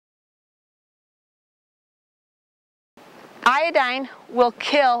Iodine will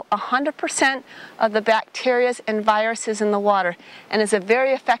kill 100% of the bacteria and viruses in the water and is a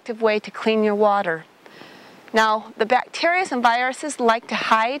very effective way to clean your water. Now, the bacteria and viruses like to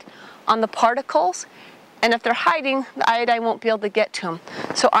hide on the particles, and if they're hiding, the iodine won't be able to get to them.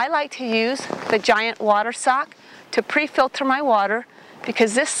 So I like to use the giant water sock to pre-filter my water,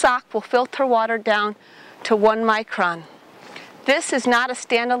 because this sock will filter water down to 1 micron. This is not a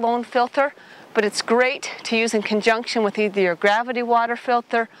standalone filter, but it's great to use in conjunction with either your gravity water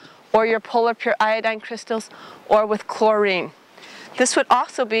filter or your Polar Pure Iodine Crystals, or with chlorine. This would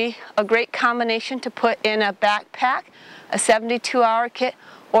also be a great combination to put in a backpack, a 72-hour kit,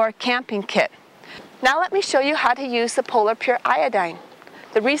 or a camping kit. Now let me show you how to use the Polar Pure Iodine.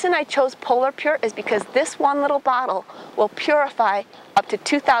 The reason I chose Polar Pure is because this one little bottle will purify up to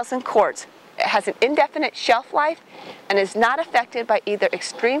 2,000 quarts. It has an indefinite shelf life and is not affected by either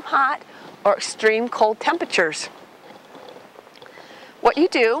extreme hot or extreme cold temperatures. What you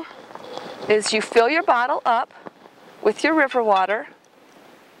do is you fill your bottle up with your river water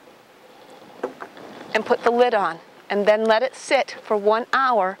and put the lid on, and then let it sit for 1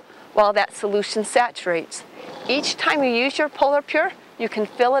 hour while that solution saturates. Each time you use your Polar Pure, you can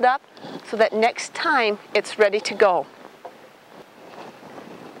fill it up so that next time it's ready to go.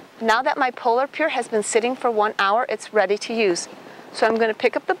 Now that my Polar Pure has been sitting for 1 hour, it's ready to use. So I'm going to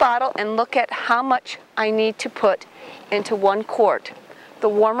pick up the bottle and look at how much I need to put into 1 quart. The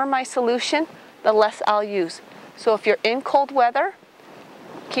warmer my solution, the less I'll use. So if you're in cold weather,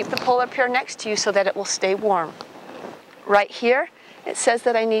 keep the Polar Pure next to you so that it will stay warm. Right here, it says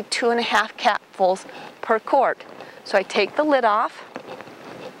that I need 2.5 capfuls per quart. So I take the lid off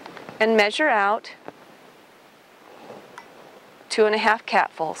and measure out 2.5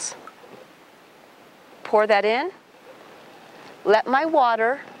 capfuls. Pour that in. Let my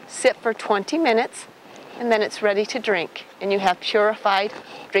water sit for 20 minutes, and then it's ready to drink, and you have purified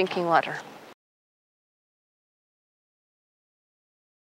drinking water.